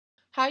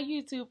Hi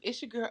YouTube,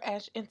 it's your girl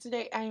Ash, and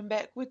today I am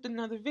back with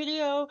another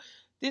video.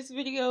 This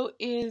video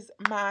is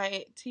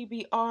my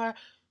TBR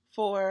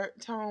for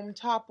Tome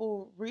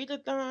Topple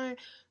Readathon.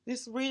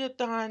 This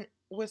readathon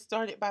was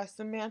started by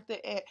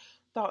Samantha at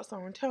Thoughts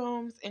on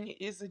Tomes, and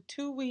it is a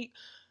 2-week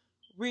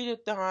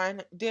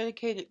readathon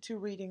dedicated to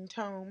reading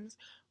tomes,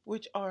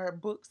 which are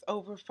books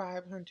over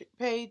 500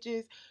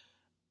 pages.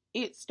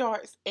 It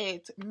starts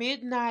at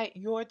midnight,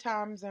 your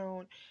time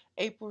zone,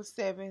 April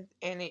 7th,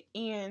 and it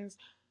ends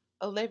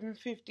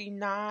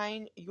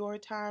 11:59 your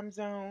time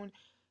zone,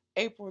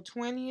 April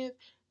 20th.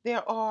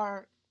 There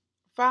are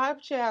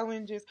 5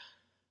 challenges,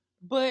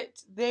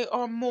 but they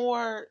are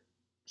more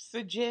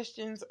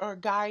suggestions or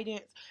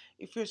guidance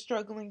if you're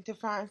struggling to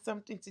find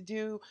something to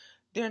do.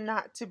 They're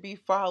not to be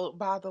followed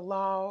by the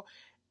law.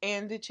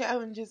 And the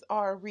challenges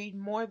are: read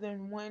more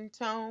than one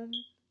tome,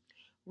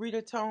 read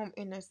a tome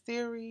in a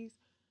series,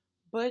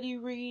 buddy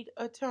read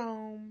a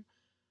tome,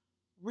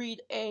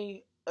 read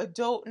a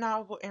adult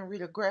novel, and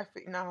read a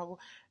graphic novel.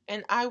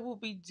 And I will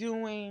be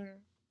doing,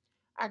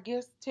 I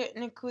guess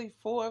technically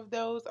 4 of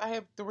those. I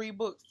have 3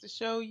 books to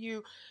show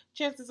you.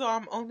 Chances are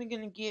I'm only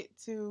going to get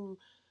to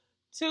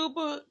 2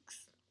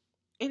 books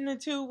in the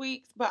 2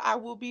 weeks, but I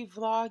will be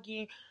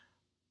vlogging.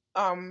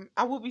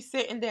 I will be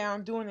sitting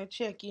down doing a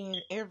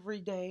check-in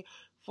every day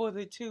for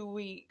the 2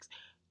 weeks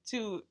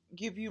to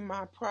give you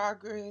my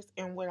progress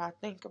and what I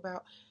think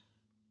about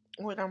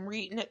what I'm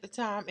reading at the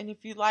time. And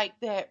if you like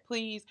that,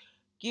 please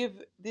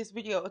give this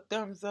video a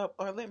thumbs up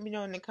or let me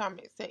know in the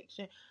comment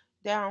section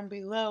down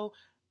below.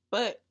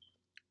 But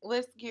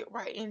let's get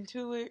right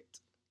into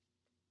it.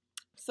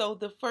 So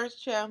the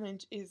first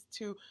challenge is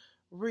to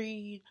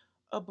read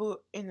a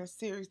book in a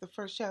series, the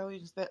first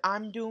challenge that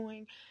I'm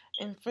doing.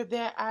 And for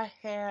that I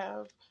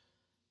have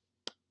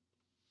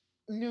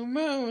New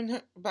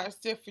Moon by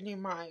Stephanie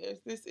Myers.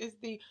 This is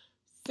the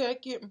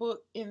second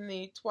book in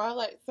the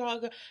Twilight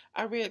saga.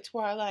 I read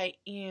Twilight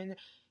in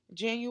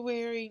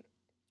January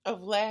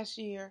of last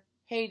year,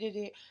 hated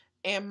it,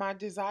 and my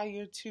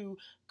desire to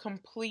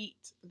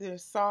complete the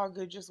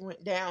saga just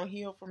went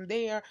downhill from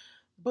there.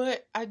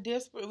 But I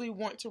desperately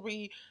want to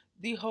read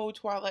the whole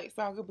Twilight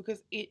saga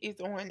because it is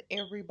on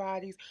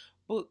everybody's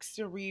books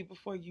to read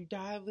before you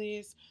die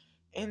list.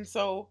 And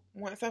so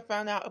once I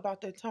found out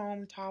about the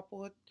Tome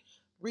Topple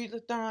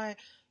Readathon,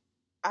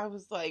 I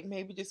was like,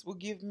 maybe this will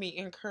give me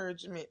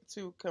encouragement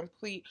to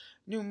complete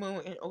New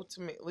Moon and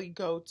ultimately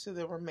go to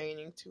the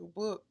remaining 2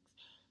 books.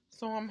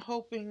 So I'm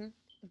hoping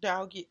that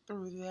I'll get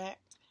through that.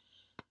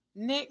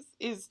 Next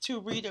is to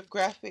read a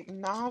graphic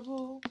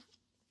novel.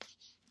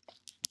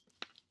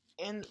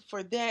 And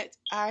for that,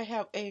 I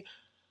have a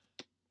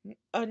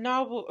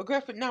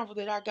graphic novel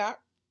that I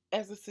got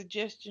as a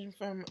suggestion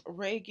from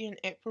Reagan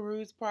at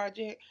Peruse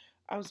Project.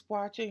 I was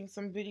watching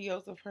some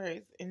videos of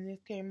hers and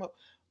this came up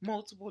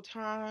multiple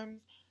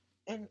times.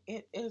 And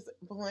it is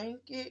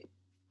Blanket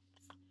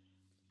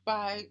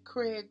by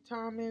Craig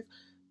Thomas.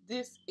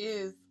 This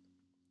is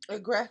a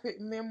graphic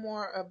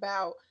memoir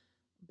about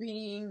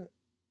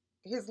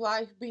his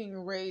life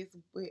being raised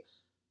with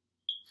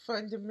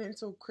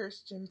fundamental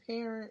Christian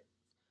parents.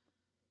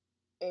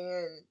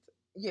 And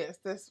yes,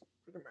 that's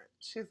pretty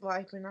much his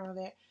life and all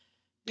that.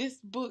 This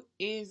book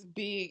is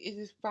big. It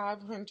is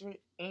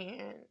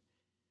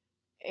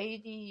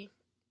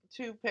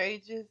 582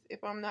 pages,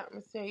 if I'm not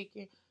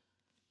mistaken.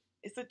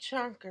 It's a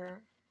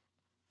chunker.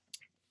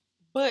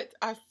 But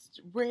I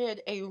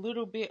read a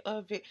little bit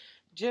of it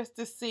just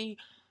to see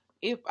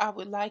if I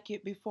would like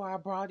it before I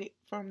brought it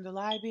from the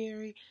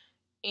library.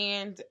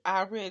 And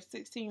I read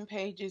 16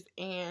 pages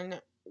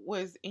and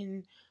was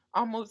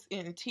almost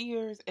in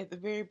tears at the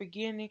very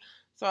beginning.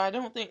 So I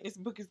don't think this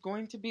book is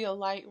going to be a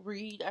light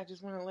read. I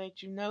just want to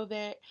let you know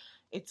that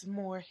it's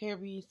more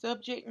heavy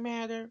subject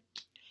matter.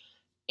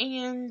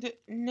 And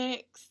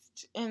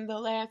next, and the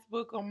last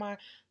book on my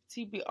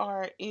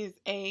TBR is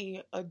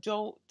a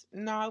adult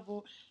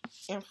novel,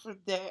 and for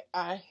that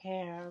I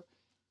have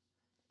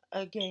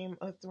A Game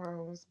of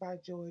Thrones by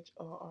George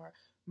R.R.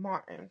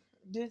 Martin.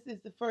 This is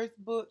the first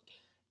book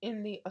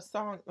in the A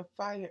Song of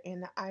Fire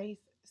and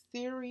Ice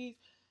series,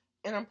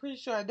 and I'm pretty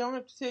sure I don't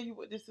have to tell you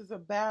what this is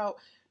about,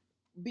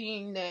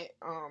 being that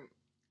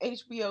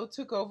HBO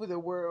took over the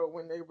world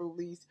when they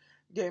released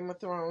Game of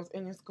Thrones,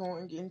 and it's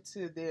going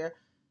into their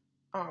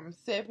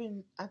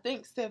seventh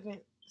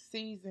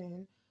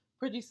season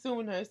pretty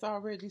soon. It's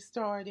already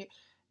started,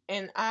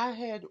 and I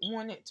had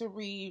wanted to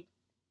read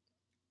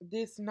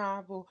this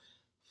novel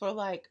for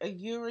like a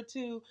year or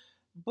two,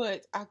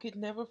 but I could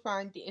never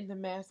find it in the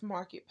mass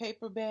market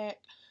paperback,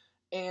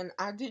 and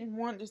I didn't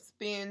want to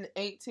spend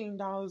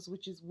 $18,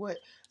 which is what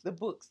the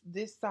books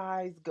this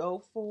size go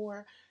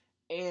for,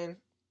 and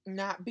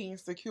not being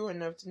secure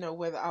enough to know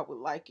whether I would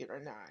like it or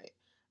not.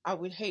 I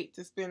would hate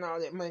to spend all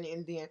that money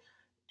and then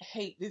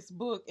hate this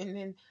book and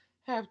then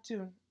have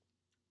to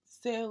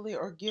sell it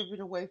or give it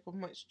away for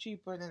much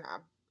cheaper than I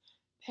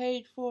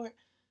paid for it.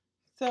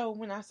 So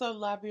when I saw the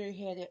library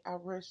had it, I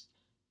rushed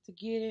to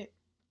get it.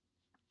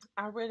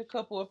 I read a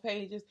couple of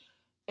pages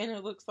and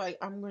it looks like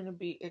I'm going to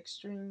be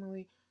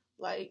extremely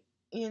like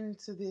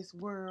into this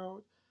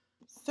world.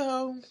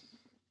 So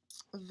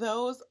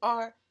those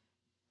are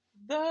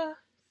the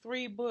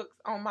 3 books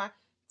on my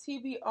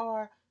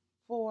TBR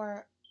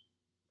for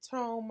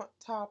Tome,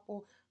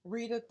 Topple,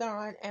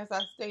 Readathon. As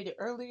I stated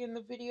earlier in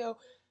the video,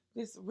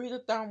 this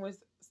Readathon was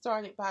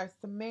started by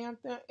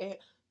Samantha at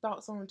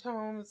Thoughts on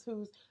Tomes,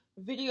 whose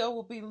video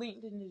will be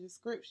linked in the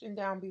description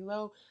down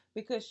below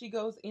because she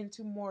goes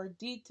into more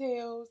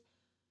details.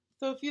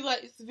 So if you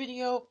like this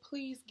video,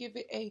 please give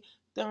it a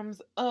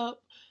thumbs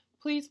up.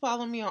 Please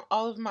follow me on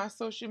all of my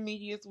social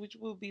medias, which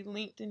will be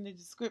linked in the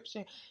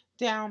description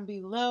down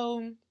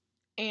below.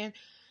 And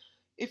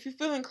if you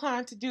feel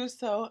inclined to do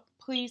so,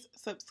 please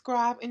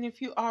subscribe. And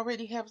if you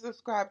already have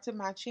subscribed to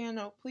my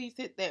channel, please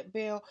hit that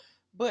bell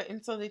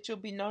button so that you'll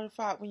be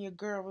notified when your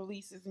girl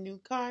releases new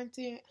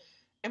content.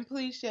 And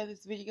please share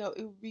this video.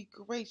 It would be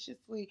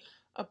graciously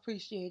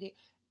appreciated.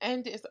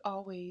 And as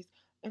always,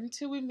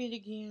 until we meet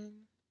again,